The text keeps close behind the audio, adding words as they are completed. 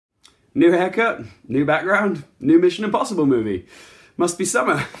New haircut, new background, new Mission Impossible movie. Must be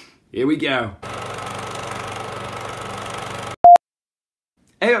summer. Here we go.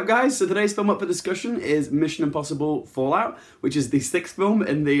 Hey up guys, so today's film up for discussion is Mission Impossible Fallout, which is the 6th film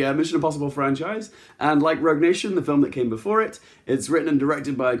in the Mission Impossible franchise. And like Rogue Nation, the film that came before it, it's written and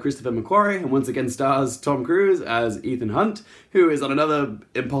directed by Christopher McQuarrie and once again stars Tom Cruise as Ethan Hunt, who is on another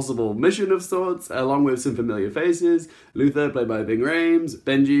impossible mission of sorts, along with some familiar faces. Luther, played by Ving Rhames,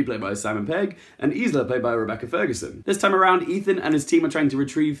 Benjy, played by Simon Pegg, and Isla, played by Rebecca Ferguson. This time around, Ethan and his team are trying to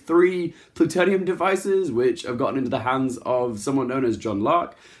retrieve 3 plutonium devices, which have gotten into the hands of someone known as John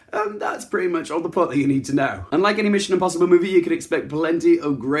Lark. That's pretty much all the plot that you need to know. And like any Mission Impossible movie, you can expect plenty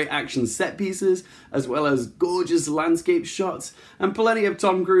of great action set pieces, as well as gorgeous landscape shots, and plenty of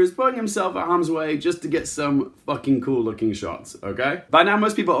Tom Cruise putting himself at harm's way just to get some fucking cool looking shots, okay? By now,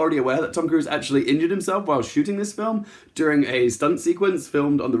 most people are already aware that Tom Cruise actually injured himself while shooting this film during a stunt sequence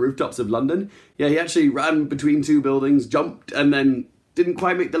filmed on the rooftops of London. Yeah, he actually ran between 2 buildings, jumped, and then didn't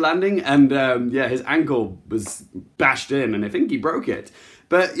quite make the landing, and yeah, his ankle was bashed in, and I think he broke it.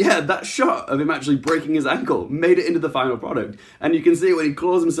 But yeah, that shot of him actually breaking his ankle made it into the final product. And you can see when he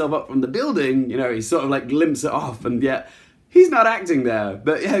claws himself up from the building, you know, he sort of like limps it off, and yeah, he's not acting there.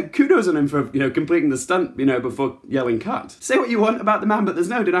 But yeah, kudos on him for, you know, completing the stunt, you know, before yelling cut. Say what you want about the man, but there's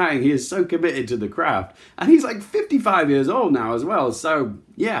no denying he is so committed to the craft. And he's like 55 years old now as well, so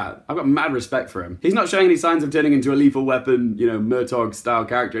yeah, I've got mad respect for him. He's not showing any signs of turning into a Lethal Weapon, you know, Murtaugh-style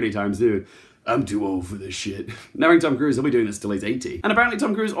character anytime soon. I'm too old for this shit. Knowing Tom Cruise, he'll be doing this till he's 80. And apparently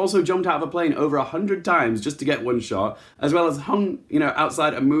Tom Cruise also jumped out of a plane over 100 times just to get one shot, as well as hung, you know,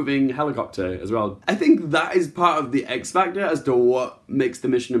 outside a moving helicopter as well. I think that is part of the X factor as to what makes the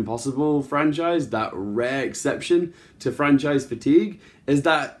Mission Impossible franchise that rare exception to franchise fatigue, is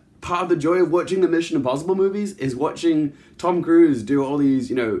that part of the joy of watching the Mission Impossible movies is watching Tom Cruise do all these,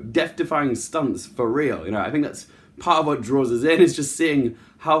 you know, death-defying stunts for real. You know, I think that's part of what draws us in, is just seeing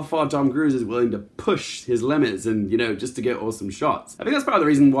how far Tom Cruise is willing to push his limits and, you know, just to get awesome shots. I think that's part of the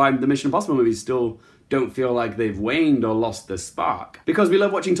reason why the Mission Impossible movies still don't feel like they've waned or lost their spark. Because we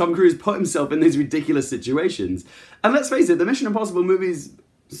love watching Tom Cruise put himself in these ridiculous situations. And let's face it, the Mission Impossible movies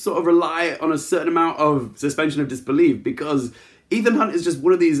sort of rely on a certain amount of suspension of disbelief, because Ethan Hunt is just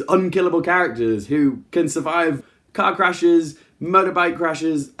one of these unkillable characters who can survive car crashes, motorbike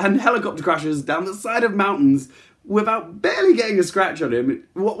crashes, and helicopter crashes down the side of mountains without barely getting a scratch on him.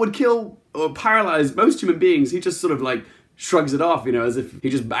 What would kill or paralyze most human beings, he just sort of like shrugs it off, you know, as if he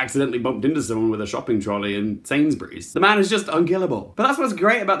just accidentally bumped into someone with a shopping trolley in Sainsbury's. The man is just unkillable. But that's what's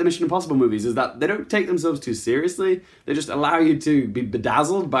great about the Mission Impossible movies, is that they don't take themselves too seriously. They just allow you to be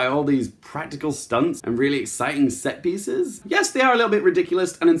bedazzled by all these practical stunts and really exciting set pieces. Yes, they are a little bit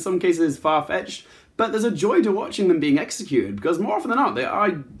ridiculous and in some cases far-fetched, but there's a joy to watching them being executed, because more often than not, they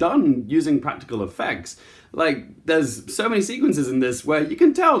are done using practical effects. Like, there's so many sequences in this where you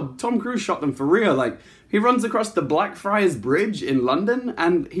can tell Tom Cruise shot them for real. Like, he runs across the Blackfriars Bridge in London,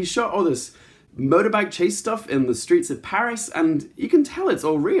 and he shot all this motorbike chase stuff in the streets of Paris, and you can tell it's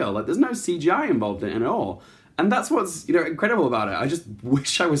all real. Like, there's no CGI involved in it at all. And that's what's, you know, incredible about it. I just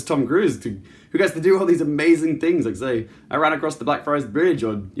wish I was Tom Cruise, who gets to do all these amazing things. Like, say, I ran across the Blackfriars Bridge,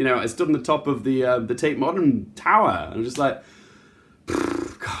 or, you know, I stood on the top of the Tate Modern Tower, and I'm just like,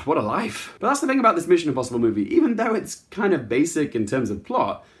 God, what a life. But that's the thing about this Mission Impossible movie. Even though it's kind of basic in terms of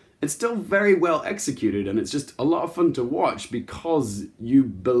plot, it's still very well executed, and it's just a lot of fun to watch because you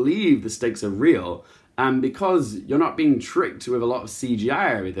believe the stakes are real, and because you're not being tricked with a lot of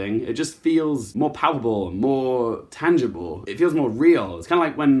CGI or everything. It just feels more palpable, more tangible. It feels more real. It's kind of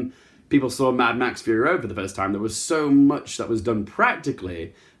like when people saw Mad Max Fury Road for the first time. There was so much that was done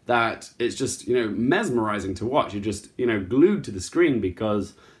practically that it's just, you know, mesmerizing to watch. You're just, you know, glued to the screen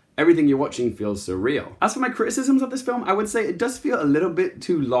because everything you're watching feels so real. As for my criticisms of this film, I would say it does feel a little bit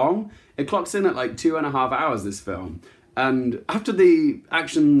too long. It clocks in at like 2.5 hours, this film. And after the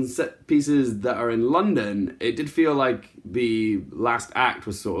action set pieces that are in London, it did feel like the last act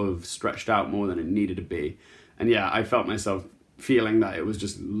was sort of stretched out more than it needed to be. And yeah, I felt myself feeling that it was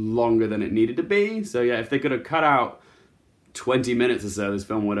just longer than it needed to be. So yeah, if they could have cut out 20 minutes or so, this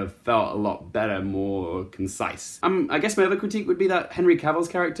film would have felt a lot better, more concise. I guess my other critique would be that Henry Cavill's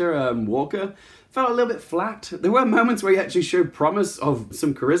character, Walker, felt a little bit flat. There were moments where he actually showed promise of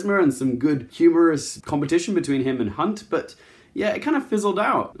some charisma and some good humorous competition between him and Hunt, but yeah, it kind of fizzled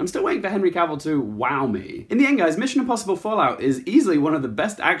out. I'm still waiting for Henry Cavill to wow me. In the end, guys, Mission Impossible Fallout is easily one of the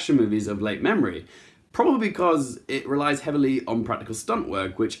best action movies of late memory. Probably because it relies heavily on practical stunt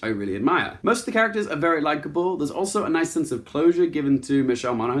work, which I really admire. Most of the characters are very likable. There's also a nice sense of closure given to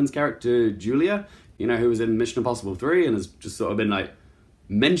Michelle Monaghan's character, Julia, you know, who was in Mission Impossible 3 and has just sort of been like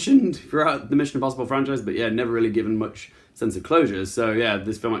mentioned throughout the Mission Impossible franchise, but yeah, never really given much sense of closure. So yeah,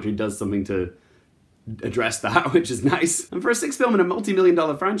 this film actually does something to address that, which is nice. And for a sixth film in a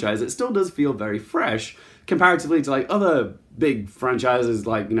multi-million-dollar franchise, it still does feel very fresh comparatively to like other big franchises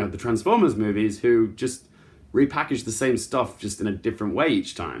like, you know, the Transformers movies, who just repackage the same stuff just in a different way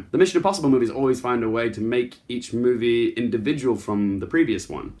each time. The Mission Impossible movies always find a way to make each movie individual from the previous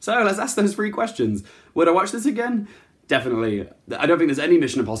one. So let's ask those 3 questions. Would I watch this again? Definitely. I don't think there's any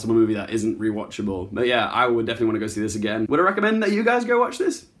Mission Impossible movie that isn't rewatchable. But yeah, I would definitely want to go see this again. Would I recommend that you guys go watch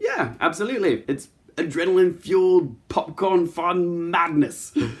this? Yeah, absolutely. It's adrenaline-fueled popcorn fun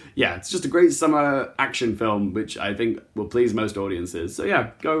madness. Yeah, it's just a great summer action film, which I think will please most audiences. So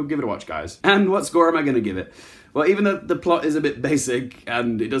yeah, go give it a watch, guys. And what score am I going to give it? Well, even though the plot is a bit basic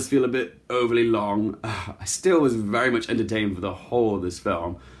and it does feel a bit overly long, I still was very much entertained for the whole of this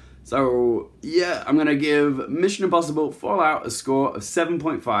film. So yeah, I'm gonna give Mission Impossible Fallout a score of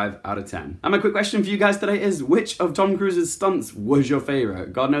 7.5 out of 10. And my quick question for you guys today is, which of Tom Cruise's stunts was your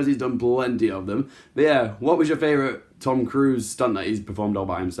favorite? God knows he's done plenty of them. But yeah, what was your favorite Tom Cruise stunt that he's performed all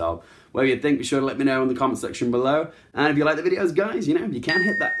by himself? Whatever you think, be sure to let me know in the comment section below. And if you like the videos, guys, you know, you can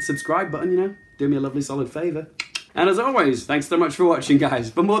hit that subscribe button, you know, do me a lovely solid favor. And as always, thanks so much for watching, guys.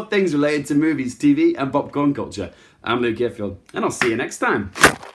 For more things related to movies, TV, and popcorn culture, I'm Luke Giffield, and I'll see you next time.